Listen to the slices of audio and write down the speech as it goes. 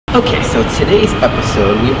Okay, so today's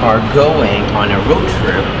episode we are going on a road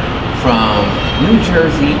trip from New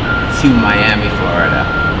Jersey to Miami, Florida.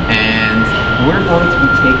 And we're going to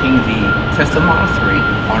be taking the Tesla Model 3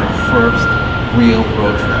 on our first real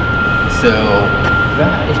road trip. So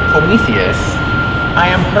that is Prometheus.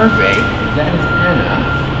 I am Herve. That is Anna.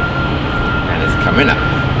 And it's coming up.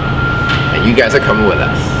 And you guys are coming with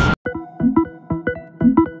us.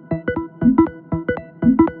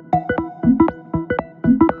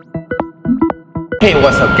 Hey,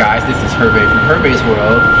 what's up guys? This is Herve from Herve's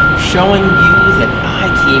World, showing you that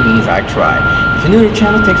IT means I try. If you're new to the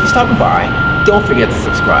channel, thanks for stopping by. Don't forget to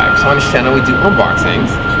subscribe. So on this channel we do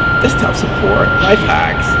unboxings, desktop support, life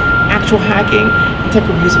hacks, actual hacking, and tech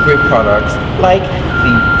reviews of great products like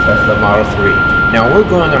the Tesla Model 3. Now we're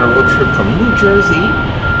going on a road trip from New Jersey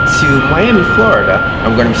to Miami, Florida.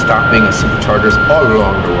 And we're going to be stopping at Superchargers all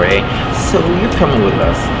along the way. So you're coming with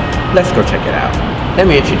us. Let's go check it out. Let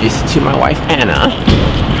me introduce you to my wife, Anna.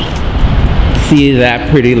 See that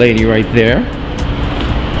pretty lady right there?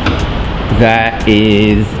 That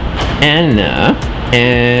is Anna,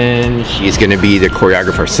 and she's gonna be the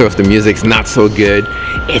choreographer. So if the music's not so good,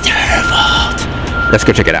 it's her fault. Let's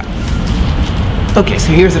go check it out. Okay,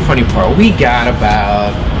 so here's the funny part. We got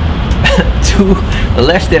about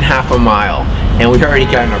less than half a mile, and we've already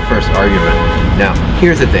gotten our first argument. Now,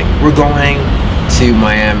 here's the thing. We're going to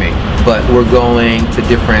Miami, but we're going to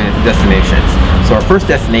different destinations. So our first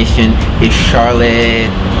destination is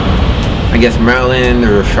Charlotte, I guess Maryland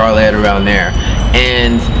or Charlotte, around there.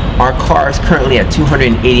 And our car is currently at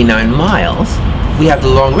 289 miles. We have the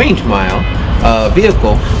long range mile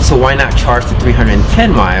vehicle, so why not charge to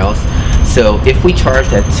 310 miles? So if we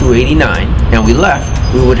charged at 289 and we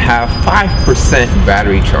left, we would have 5%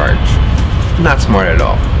 battery charge. Not smart at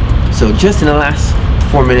all. So just in the last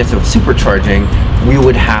 4 minutes of supercharging, we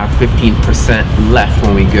would have 15% left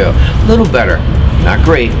when we go. A little better, not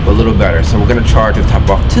great, but a little better. So we're gonna charge the top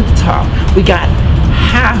off to the top. We got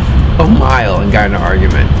half a mile and got in an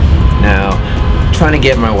argument. Now, trying to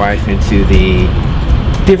get my wife into the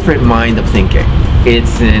different mind of thinking.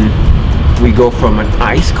 We go from an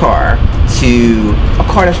ICE car to a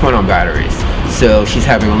car that's run on batteries. So she's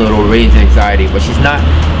having a little range anxiety, but she's not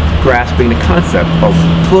grasping the concept of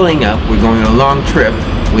filling up. We're going on a long trip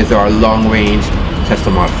with our long range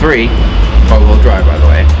Tesla Model 3, all-wheel drive by the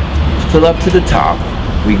way. Fill up to the top,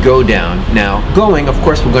 we go down. Now going, of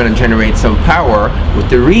course, we're going to generate some power with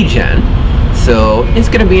the regen, so it's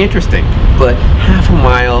going to be interesting. But half a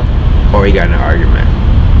mile, or we got an argument.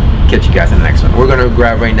 Catch you guys in the next one. We're going to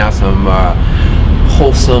grab right now some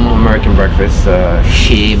wholesome American breakfast,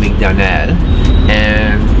 chez McDonald,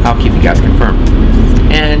 and I'll keep you guys confirmed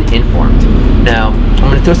and informed. Now, I'm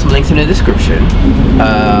going to throw some links in the description.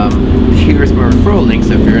 Here's my referral link,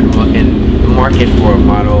 so if you're in the market for a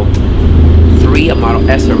Model 3, a Model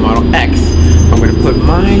S, or a Model X, I'm going to put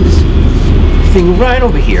my thing right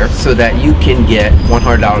over here so that you can get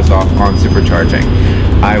 $100 off on supercharging.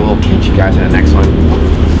 I will catch you guys in the next one.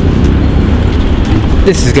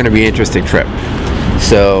 This is going to be an interesting trip.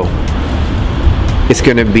 So, it's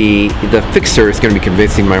going to be, the fixer is going to be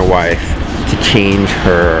convincing my wife to change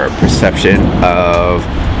her perception of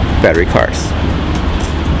battery cars.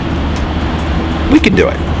 We can do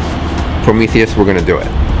it. Prometheus, we're gonna do it.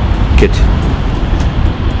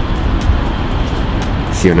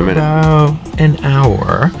 See you in a minute. About an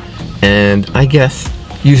hour, and I guess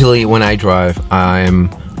usually when I drive, I'm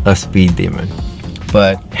a speed demon.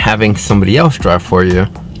 But having somebody else drive for you,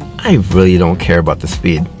 I really don't care about the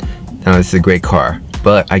speed. Now, this is a great car,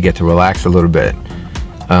 but I get to relax a little bit.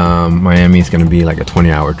 Miami is going to be like a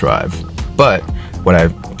 20-hour drive. But what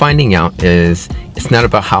I'm finding out is it's not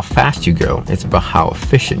about how fast you go, it's about how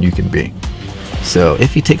efficient you can be. So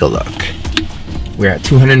if you take a look, we're at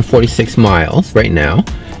 246 miles right now.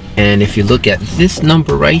 And if you look at this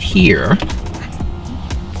number right here,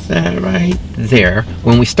 is that right there?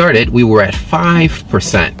 When we started, we were at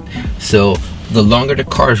 5%. So the longer the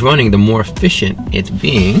car is running, the more efficient it's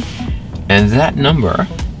being. And that number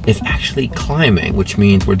is actually climbing, which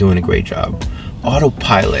means we're doing a great job.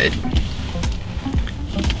 Autopilot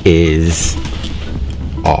is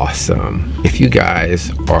awesome. If you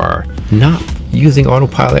guys are not using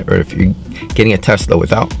autopilot, or if you're getting a Tesla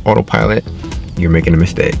without autopilot, you're making a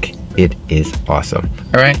mistake. It is awesome.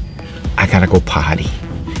 All right, I gotta go potty.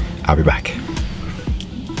 I'll be back.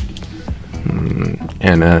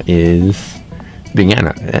 Anna is being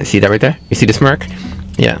Anna. See that right there? You see the smirk?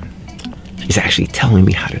 Yeah. She's actually telling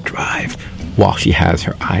me how to drive while she has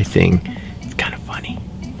her eye thing. It's kind of funny.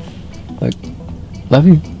 Look, love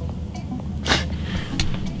you.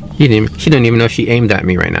 She didn't even know she aimed at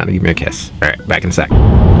me right now to give me a kiss. All right, back in a sec.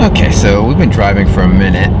 Okay, so we've been driving for a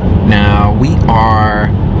minute. Now we are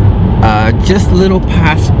just a little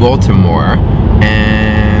past Baltimore,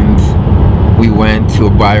 and we went to a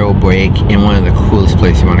bio break in one of the coolest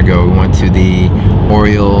places you want to go. We went to the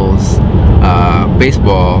Orioles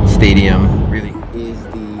baseball stadium. Really is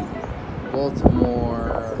the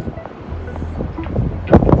Baltimore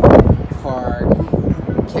Park,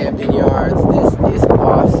 Camden Yards. This is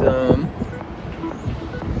awesome.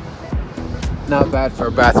 Not bad for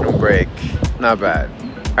a bathroom break. Not bad.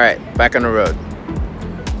 Alright, back on the road.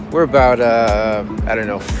 We're about, I don't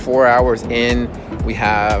know, 4 hours in. We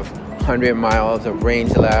have 100 miles of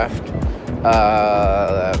range left.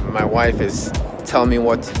 My wife is telling me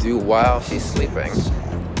what to do while she's sleeping.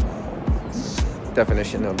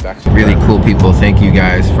 Definition of back to really cool people. Thank you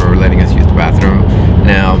guys for letting us use the bathroom.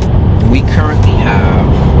 Now, we currently have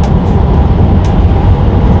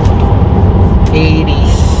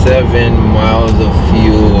 87 miles of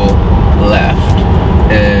fuel left,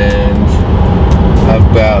 and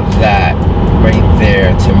about that right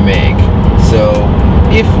there to make. So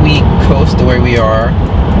if we coast the way we are,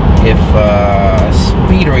 if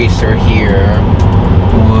Speed Racer here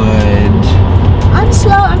would... I'm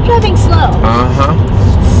slow, I'm driving slow.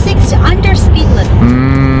 6 under speed limit.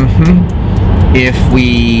 If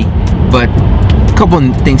we, but a couple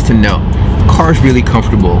of things to note. Car's really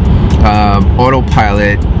comfortable.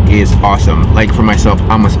 Autopilot is awesome. Like for myself,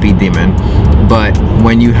 I'm a speed demon, but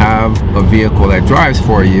when you have a vehicle that drives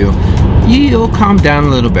for you, you'll calm down a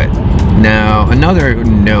little bit. Now, another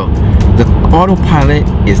note, the autopilot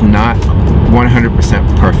is not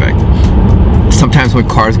 100% perfect. Sometimes when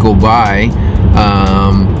cars go by,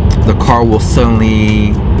 the car will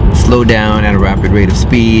suddenly slow down at a rapid rate of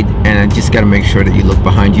speed, and I just got to make sure that you look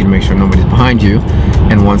behind you to make sure nobody's behind you.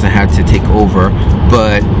 And once I had to take over,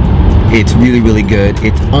 but it's really good.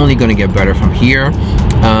 It's only going to get better from here.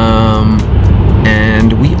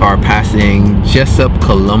 And we are passing Jessup,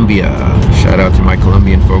 Columbia. Shout out to my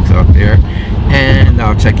Colombian folks out there. And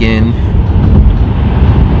I'll check in.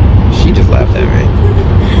 She just laughed at me.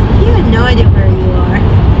 You have no idea where you are.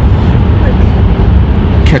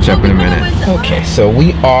 Catch up in a minute. Okay, so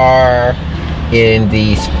we are in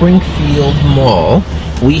the Springfield Mall.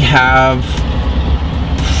 We have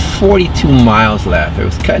 42 miles left. It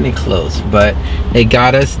was cutting it close, but they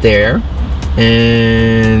got us there.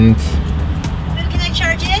 And can I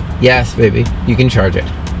charge it? yes, baby, you can charge it.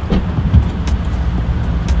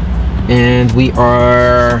 And we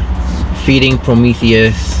are feeding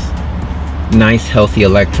Prometheus nice healthy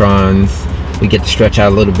electrons. We get to stretch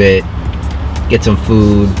out a little bit, get some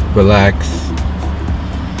food, relax.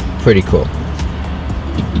 Pretty cool.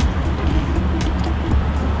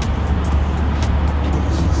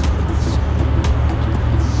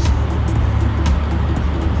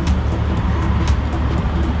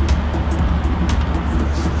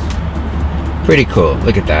 Pretty cool.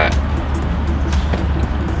 Look at that.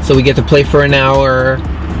 So we get to play for an hour,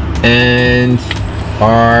 and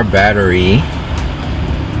our battery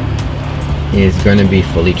is going to be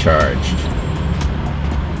fully charged.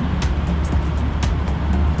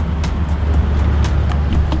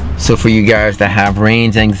 So for you guys that have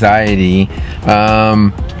range anxiety,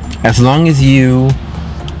 as long as you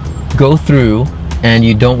go through and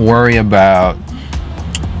you don't worry about,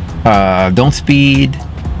 don't speed,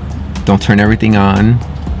 don't turn everything on,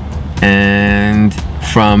 and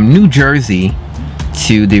from New Jersey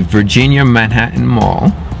to the Virginia Manhattan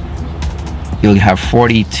Mall, you'll have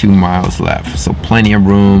 42 miles left, so plenty of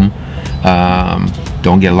room.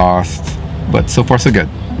 Don't get lost, but so far so good.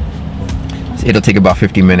 It'll take about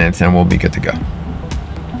 50 minutes and we'll be good to go.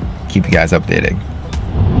 Keep you guys updated.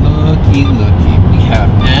 Looky, we have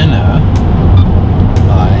Anna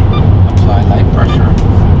apply light pressure.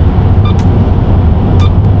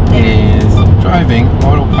 Is driving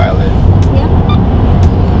autopilot. Yep.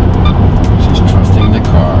 She's trusting the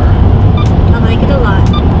car. I like it a lot.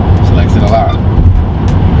 She likes it a lot.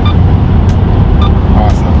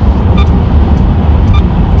 Awesome.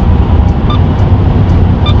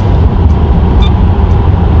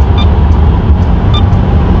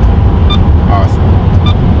 Awesome.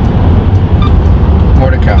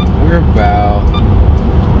 More to come. We're about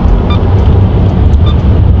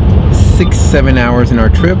 6-7 hours in our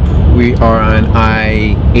trip. We are on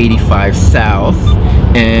I-85 South,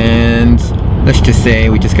 and let's just say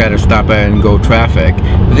we just gotta stop and go traffic.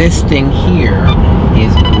 This thing here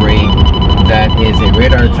is great. That is a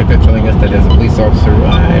radar detector telling us that there's a police officer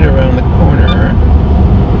right around the corner,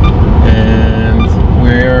 and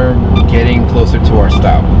we're getting closer to our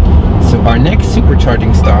stop. So our next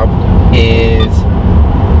supercharging stop is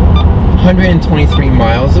 123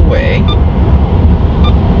 miles away.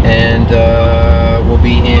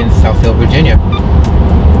 South Hill, Virginia.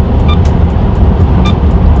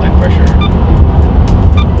 High pressure.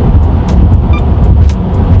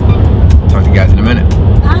 Talk to you guys in a minute.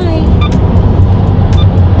 Bye.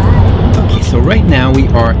 Bye. Okay, so right now we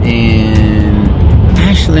are in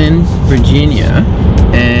Ashland, Virginia,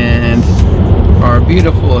 and our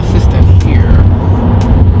beautiful assistant here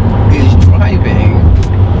is driving,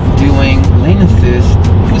 doing lane assist,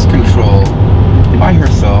 cruise control by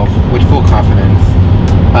herself with full confidence.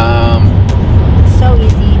 So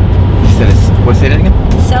easy. She said it's, what, say that again?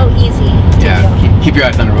 So easy. Yeah, keep your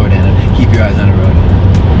eyes on the road, Anna. Keep your eyes on the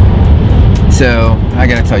road. So, I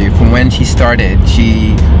gotta tell you, from when she started,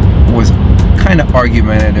 she was kind of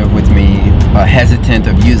argumentative with me, hesitant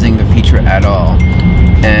of using the feature at all.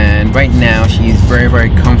 And right now, she's very,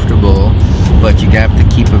 very comfortable, but you have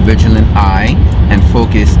to keep a vigilant eye and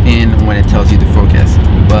focus in when it tells you to focus.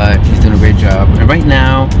 But she's doing a great job. And right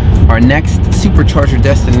now, our next supercharger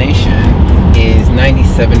destination is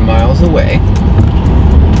 97 miles away.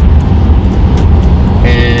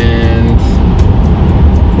 And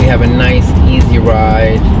we have a nice, easy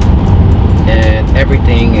ride, and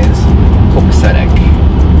everything is copacetic.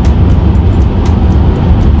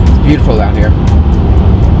 It's beautiful out here.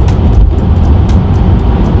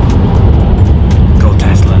 Go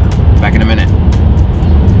Tesla. Back in a minute.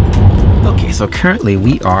 Okay, so currently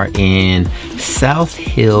we are in South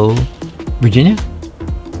Hill, Virginia?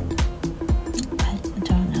 I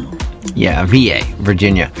don't know. Yeah, VA,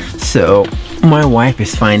 Virginia. So my wife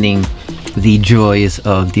is finding the joys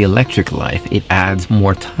of the electric life. It adds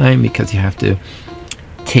more time because you have to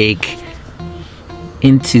take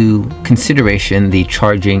into consideration the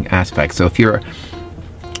charging aspect. So if you're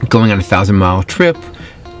going on a 1,000-mile trip,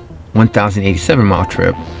 1,087-mile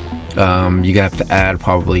trip, you have to add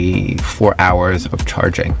probably 4 hours of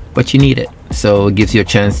charging, but you need it. So it gives you a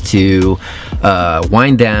chance to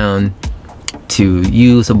wind down, to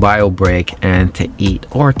use a bio break, and to eat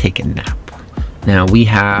or take a nap. Now we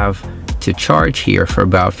have to charge here for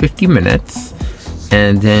about 50 minutes,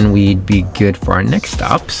 and then we'd be good for our next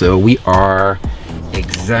stop. So we are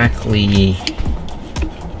exactly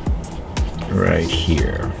right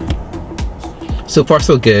here. So far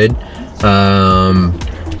so good.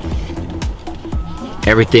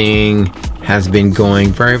 Everything has been going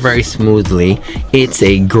very, very smoothly. It's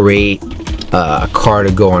a great car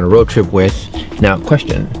to go on a road trip with. Now,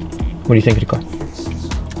 question, what do you think of the car?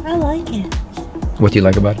 I like it. What do you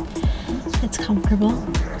like about it? It's comfortable.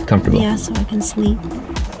 Comfortable? Yeah, so I can sleep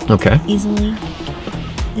Okay. easily.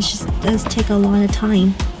 It just does take a lot of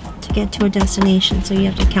time to get to a destination, so you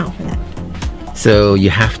have to account for that. So you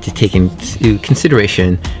have to take into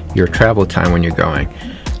consideration your travel time when you're going.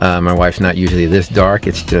 My wife's not usually this dark.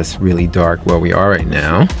 It's just really dark where we are right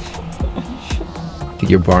now. I think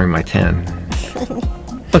you're borrowing my tan.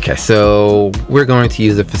 Okay, so we're going to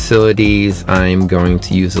use the facilities. I'm going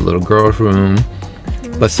to use the little girl's room.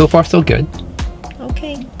 But so far, so good.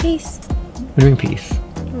 Okay, peace. What do you mean, peace?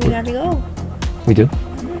 We gotta go. We do?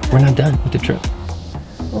 We're not done with the trip.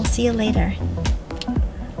 We'll see you later.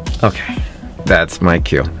 Okay, that's my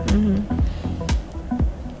cue.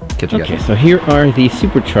 Okay, so here are the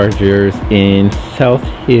superchargers in South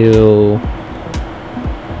Hill,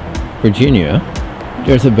 Virginia.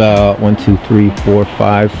 There's about 1, 2, 3, 4,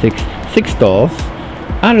 5, 6 stalls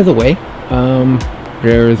out of the way.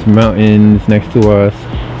 There's mountains next to us.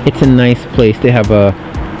 It's a nice place. They have a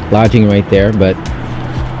lodging right there, but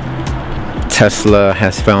Tesla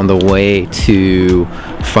has found a way to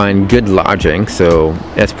find good lodging, so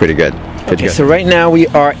that's pretty good. Okay, so right now we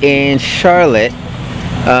are in Charlotte.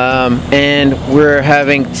 And we're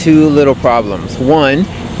having two little problems. One,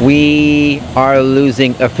 we are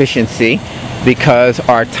losing efficiency because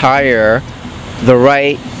our tire, the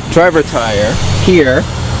right driver tire here,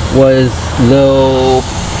 was low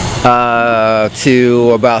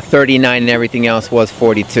to about 39 and everything else was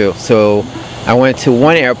 42. So I went to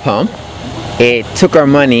one air pump. It took our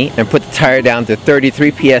money and put the tire down to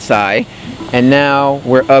 33 psi, and now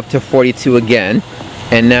we're up to 42 again.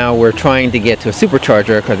 And now we're trying to get to a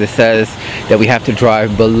supercharger because it says that we have to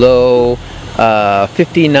drive below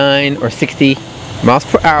 59 or 60 miles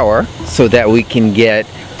per hour so that we can get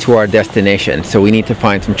to our destination. So we need to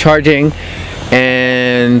find some charging,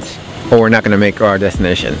 and or we're not going to make our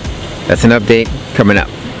destination. That's an update coming up.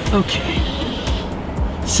 Okay.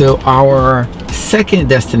 So our second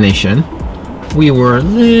destination, we were a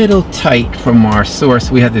little tight from our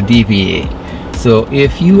source. We had to deviate. So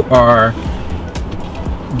if you are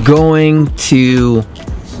going to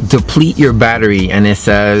deplete your battery and it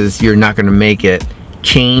says you're not going to make it,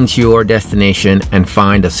 change your destination and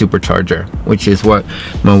find a supercharger, which is what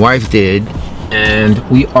my wife did. And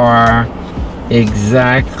we are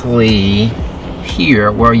exactly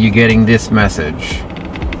here where you're getting this message.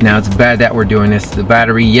 Now it's bad that we're doing this to the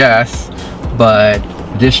battery, yes, but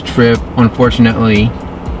this trip unfortunately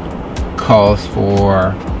calls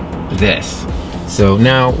for this. So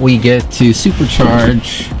now we get to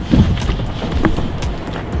supercharge.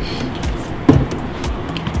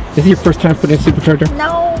 Is it your first time putting a supercharger?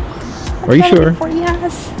 No. Are you sure? Before,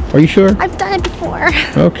 yes. Are you sure? I've done it before.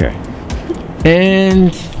 Okay.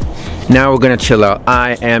 And now we're gonna chill out.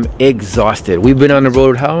 I am exhausted. We've been on the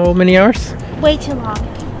road how many hours? Way too long.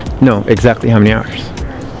 No, exactly how many hours?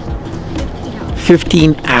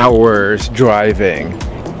 15 hours driving.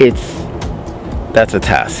 That's a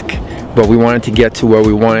task. But we wanted to get to where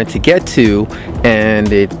we wanted to get to,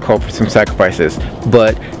 and it called for some sacrifices.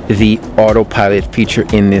 But the autopilot feature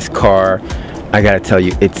in this car, I gotta tell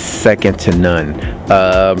you, it's second to none.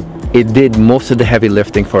 It did most of the heavy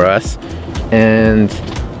lifting for us, and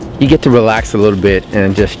you get to relax a little bit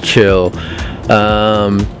and just chill.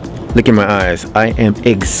 Look in my eyes, I am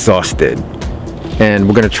exhausted. And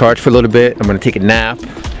we're gonna charge for a little bit, I'm gonna take a nap,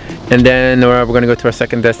 and then we're gonna go to our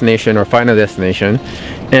second destination, or final destination,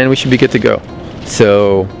 and we should be good to go.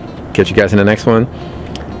 So, catch you guys in the next one.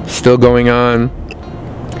 Still going on.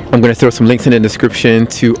 I'm gonna throw some links in the description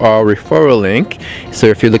to our referral link. So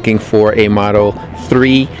if you're looking for a Model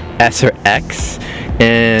 3, S or X,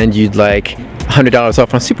 and you'd like $100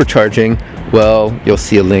 off on supercharging, well, you'll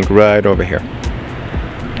see a link right over here.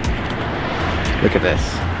 Look at this.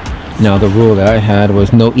 Now the rule that I had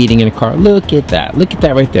was no eating in a car. Look at that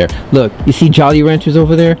right there. Look, you see Jolly Ranchers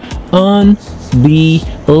over there? Unbelievable.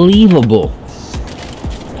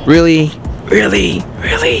 Really? Really?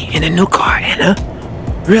 Really? In a new car, Anna?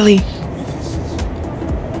 Really?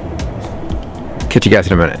 Catch you guys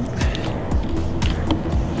in a minute.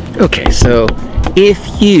 Okay, so if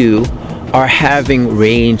you are having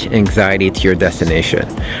range anxiety to your destination,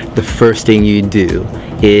 the first thing you do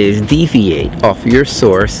is deviate off your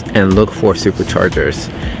source and look for superchargers.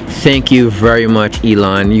 Thank you very much,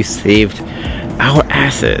 Elon. You saved our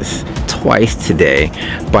asses twice today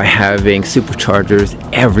by having superchargers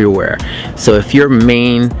everywhere. So if your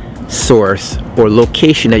main source or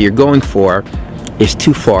location that you're going for is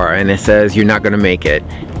too far and it says you're not going to make it,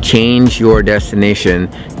 change your destination,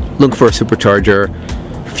 look for a supercharger,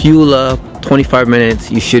 fuel up, 25 minutes,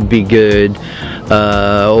 you should be good.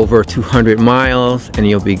 Over 200 miles and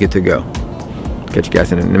you'll be good to go. Catch you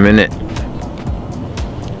guys in a minute.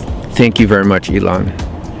 Thank you very much, Elon.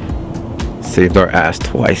 Saved our ass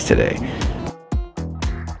twice today.